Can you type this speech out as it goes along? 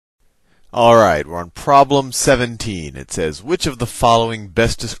All right, we're on problem 17. It says, which of the following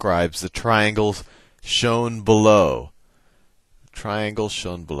best describes the triangles shown below? Triangles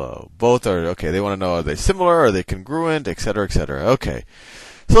shown below. Both are, okay, they want to know, are they similar, are they congruent, etc., etc. Okay,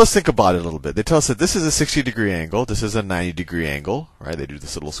 so let's think about it a little bit. They tell us that this is a 60-degree angle, this is a 90-degree angle, right? They do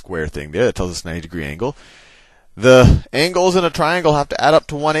this little square thing there that tells us 90-degree angle. The angles in a triangle have to add up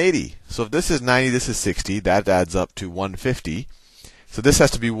to 180. So if this is 90, this is 60, that adds up to 150. So this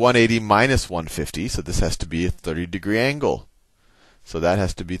has to be 180 minus 150, so this has to be a 30-degree angle. So that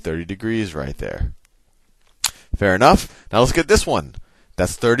has to be 30 degrees right there. Fair enough. Now let's get this one.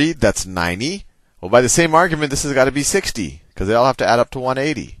 That's 30, that's 90. Well, by the same argument, this has got to be 60, because they all have to add up to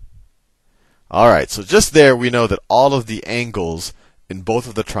 180. All right, so just there we know that all of the angles in both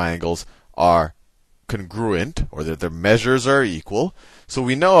of the triangles are congruent, or that their measures are equal. So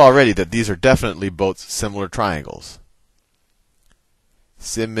we know already that these are definitely both similar triangles.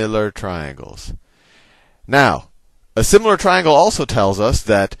 Similar triangles. Now, a similar triangle also tells us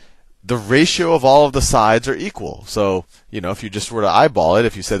that the ratio of all of the sides are equal. So, if you just were to eyeball it,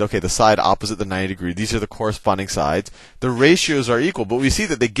 if you said, okay, the side opposite the 90 degree, these are the corresponding sides, the ratios are equal. But we see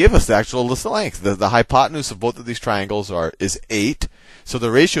that they give us the actual length. The hypotenuse of both of these triangles is 8. So the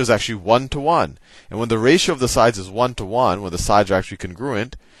ratio is actually 1 to 1. And when the ratio of the sides is 1 to 1, when the sides are actually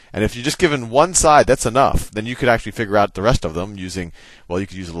congruent, and if you're just given one side, that's enough. Then you could actually figure out the rest of them using, well, you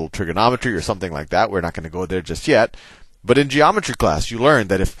could use a little trigonometry or something like that. We're not going to go there just yet. But in geometry class, you learn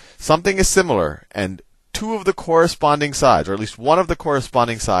that if something is similar and two of the corresponding sides, or at least one of the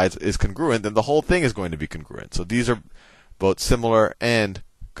corresponding sides, is congruent, then the whole thing is going to be congruent. So these are both similar and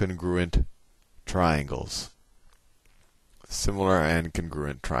congruent triangles. Similar and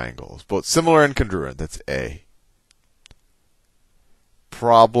congruent triangles. Both similar and congruent. That's A.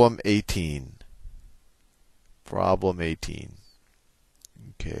 Problem 18. Problem 18.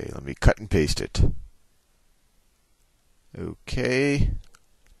 Okay, let me cut and paste it. Okay.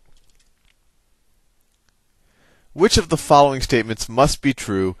 Which of the following statements must be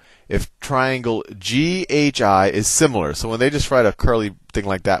true if triangle GHI is similar? So when they just write a curly thing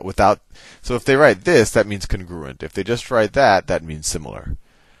like that so if they write this, that means congruent. If they just write that, that means similar.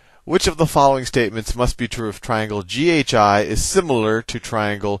 Which of the following statements must be true if triangle GHI is similar to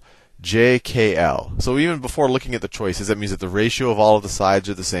triangle JKL? So even before looking at the choices, that means that the ratio of all of the sides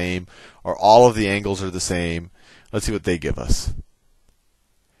are the same, or all of the angles are the same. Let's see what they give us.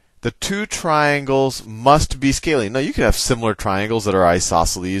 The two triangles must be scaling. Now, you could have similar triangles that are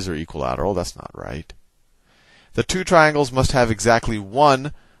isosceles or equilateral. That's not right. The two triangles must have exactly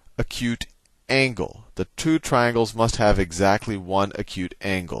one acute angle. The two triangles must have exactly one acute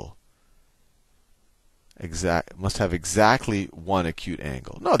angle. Must have exactly one acute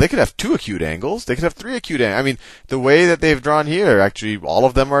angle. No, they could have two acute angles. They could have three acute angles. I mean, the way that they've drawn here, actually, all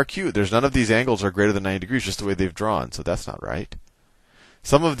of them are acute. There's none of these angles are greater than 90 degrees, just the way they've drawn. So that's not right.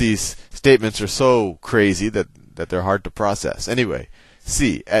 Some of these statements are so crazy that they're hard to process. Anyway,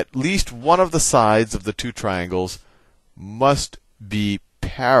 C. At least one of the sides of the two triangles must be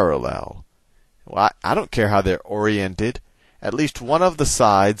parallel. Well, I don't care how they're oriented. At least one of the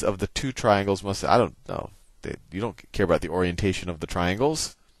sides of the two triangles must. I don't know. You don't care about the orientation of the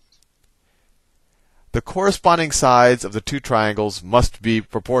triangles. The corresponding sides of the two triangles must be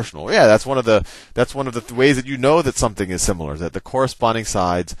proportional. Yeah, that's one of the ways that you know that something is similar, that the corresponding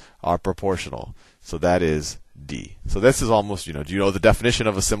sides are proportional. So that is D. So this is almost, do you know the definition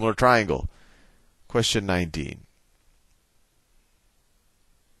of a similar triangle? Question 19.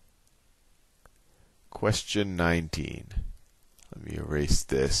 Question 19. Let me erase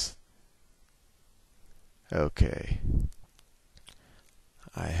this. Okay.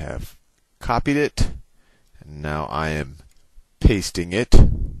 I have copied it, and now I am pasting it.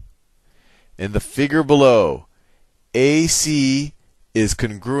 In the figure below, AC is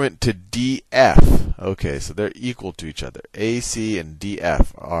congruent to DF. Okay, so they're equal to each other. AC and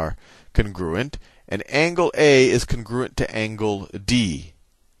DF are congruent, and angle A is congruent to angle D.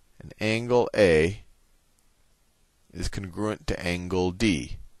 And angle A is congruent to angle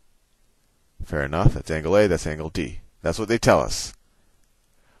D. Fair enough. That's angle A, that's angle D. That's what they tell us.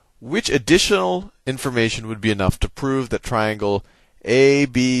 Which additional information would be enough to prove that triangle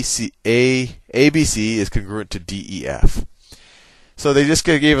ABC is congruent to DEF? So they just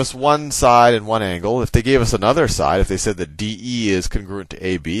gave us one side and one angle. If they gave us another side, if they said that DE is congruent to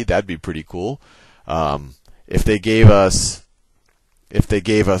AB, that'd be pretty cool. If they gave us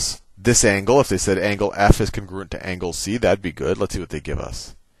this angle, if they said angle F is congruent to angle C, that'd be good. Let's see what they give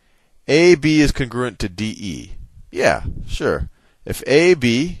us. AB is congruent to DE. Yeah, sure. If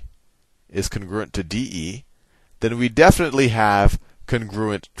AB is congruent to DE, then we definitely have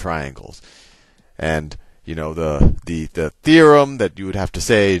congruent triangles. And the theorem that you would have to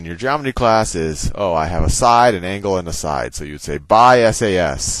say in your geometry class is, oh, I have a side, an angle, and a side. So you'd say by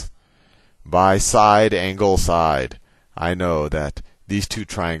SAS, by side, angle, side, I know that these two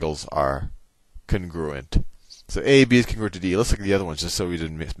triangles are congruent. So AB is congruent to D. Let's look at the other ones just so we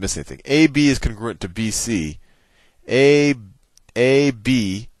didn't miss anything. AB is congruent to BC.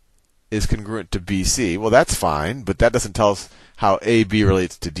 AB is congruent to BC. Well, that's fine, but that doesn't tell us how AB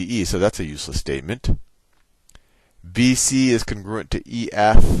relates to DE, so that's a useless statement. BC is congruent to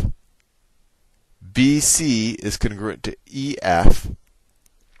EF. BC is congruent to EF.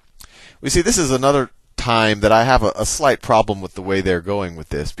 We see this is another time that I have a slight problem with the way they're going with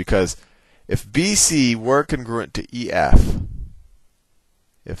this, because if BC were congruent to EF,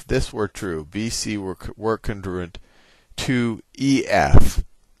 if this were true, BC were congruent to EF,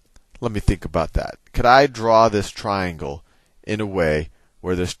 let me think about that. Could I draw this triangle in a way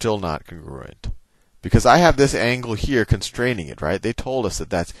where they're still not congruent? Because I have this angle here constraining it, right? They told us that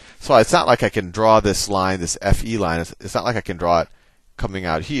that's, so it's not like I can draw this line, this FE line, it's not like I can draw it coming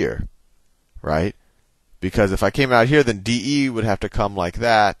out here, right? Because if I came out here, then DE would have to come like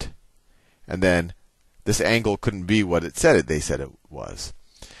that, and then this angle couldn't be what they said it was.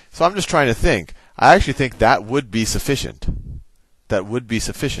 So I'm just trying to think. I actually think that would be sufficient. That would be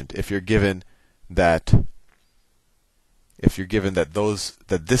sufficient if you're given that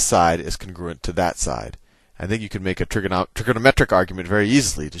this side is congruent to that side. I think you can make a trigonometric argument very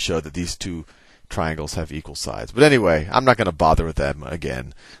easily to show that these two triangles have equal sides. But anyway, I'm not going to bother with them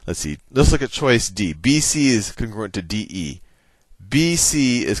again. Let's see. Let's look at choice D. BC is congruent to DE.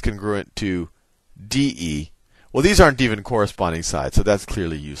 BC is congruent to DE. Well, these aren't even corresponding sides, so that's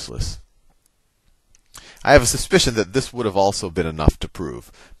clearly useless. I have a suspicion that this would have also been enough to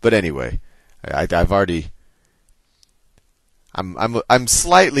prove. But anyway, I'm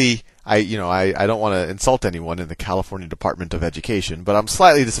slightly, I don't want to insult anyone in the California Department of Education, but I'm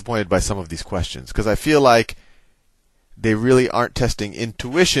slightly disappointed by some of these questions, because I feel like they really aren't testing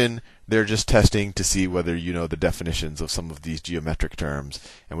intuition. They're just testing to see whether you know the definitions of some of these geometric terms,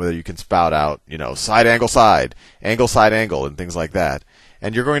 and whether you can spout out, side, angle, and things like that.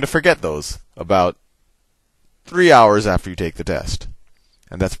 And you're going to forget those about 3 hours after you take the test.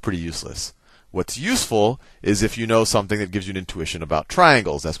 And that's pretty useless. What's useful is if you know something that gives you an intuition about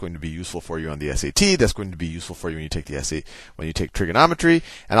triangles. That's going to be useful for you on the SAT. That's going to be useful for you when you take the when you take trigonometry.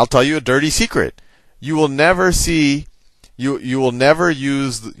 And I'll tell you a dirty secret. You will never see, you will never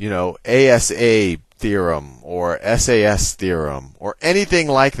use, ASA theorem or SAS theorem or anything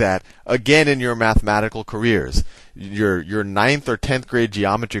like that again in your mathematical careers. Your 9th or 10th grade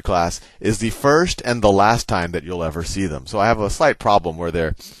geometry class is the first and the last time that you'll ever see them. So I have a slight problem where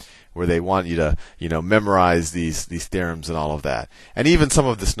they want you to, memorize these theorems and all of that. And even some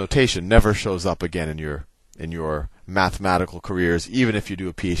of this notation never shows up again in your mathematical careers, even if you do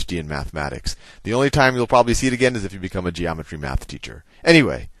a PhD in mathematics. The only time you'll probably see it again is if you become a geometry math teacher.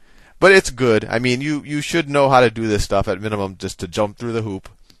 Anyway, but it's good. I mean, you should know how to do this stuff at minimum, just to jump through the hoop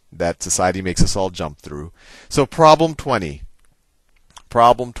that society makes us all jump through. So problem 20.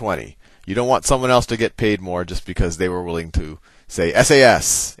 Problem 20. You don't want someone else to get paid more just because they were willing to say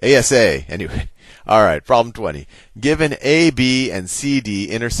SAS, ASA. Anyway, all right, problem 20. Given AB and CD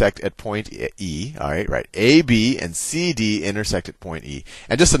intersect at point E. All right, right. AB and CD intersect at point E.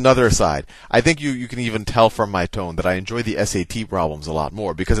 And just another aside, I think you can even tell from my tone that I enjoy the SAT problems a lot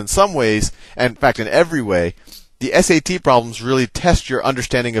more, because in some ways, and in fact in every way, the SAT problems really test your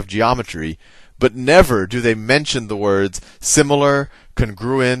understanding of geometry, but never do they mention the words similar,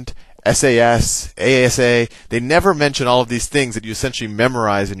 congruent, SAS, ASA. They never mention all of these things that you essentially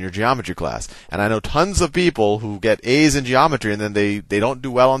memorize in your geometry class. And I know tons of people who get A's in geometry and then they don't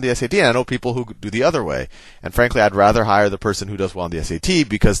do well on the SAT. And I know people who do the other way. And frankly, I'd rather hire the person who does well on the SAT,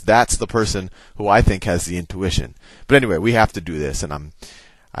 because that's the person who I think has the intuition. But anyway, we have to do this, and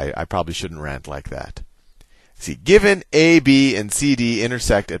I probably shouldn't rant like that. See, given AB and CD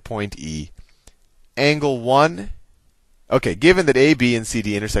intersect at point E, angle 1. Okay, given that AB and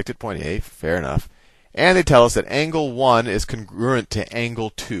CD intersect at point A, fair enough. And they tell us that angle 1 is congruent to angle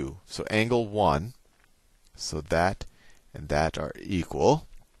 2. So angle 1, so that and that are equal.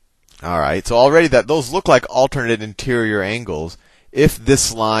 All right, so already those look like alternate interior angles if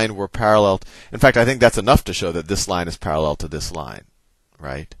this line were parallel. In fact, I think that's enough to show that this line is parallel to this line,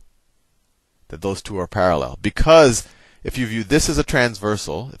 right? That those two are parallel. Because if you view this as a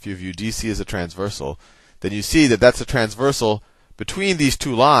transversal, if you view DC as a transversal, then you see that that's a transversal between these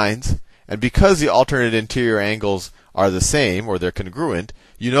two lines, and because the alternate interior angles are the same, or they're congruent,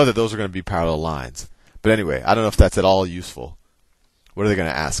 you know that those are going to be parallel lines. But anyway, I don't know if that's at all useful. What are they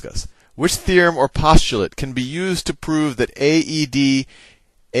going to ask us? Which theorem or postulate can be used to prove that AED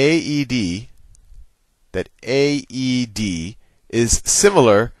is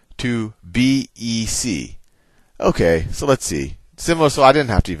similar to BEC? Okay, so let's see. Similar, so I didn't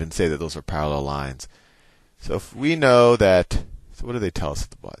have to even say that those are parallel lines. So if we know that, so what do they tell us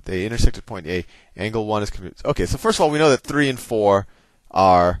at the bottom? They intersect at point A. Angle 1 is congruent. Okay, so first of all, we know that 3 and 4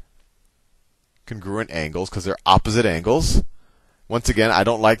 are congruent angles because they're opposite angles. Once again, I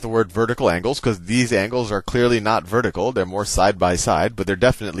don't like the word vertical angles because these angles are clearly not vertical. They're more side by side, but they're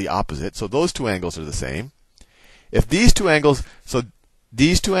definitely opposite. So those two angles are the same. If these two angles, so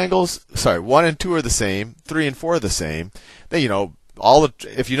these two angles, 1 and 2 are the same, 3 and 4 are the same, then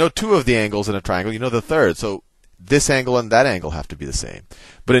if you know two of the angles in a triangle, you know the third. So this angle and that angle have to be the same.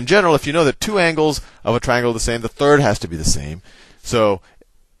 But in general, if you know that two angles of a triangle are the same, the third has to be the same. So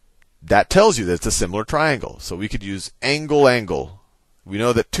that tells you that it's a similar triangle. So we could use angle. We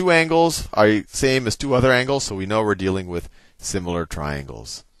know that two angles are same as two other angles, so we know we're dealing with similar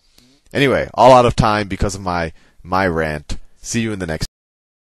triangles. Anyway, all out of time because of my rant. See you in the next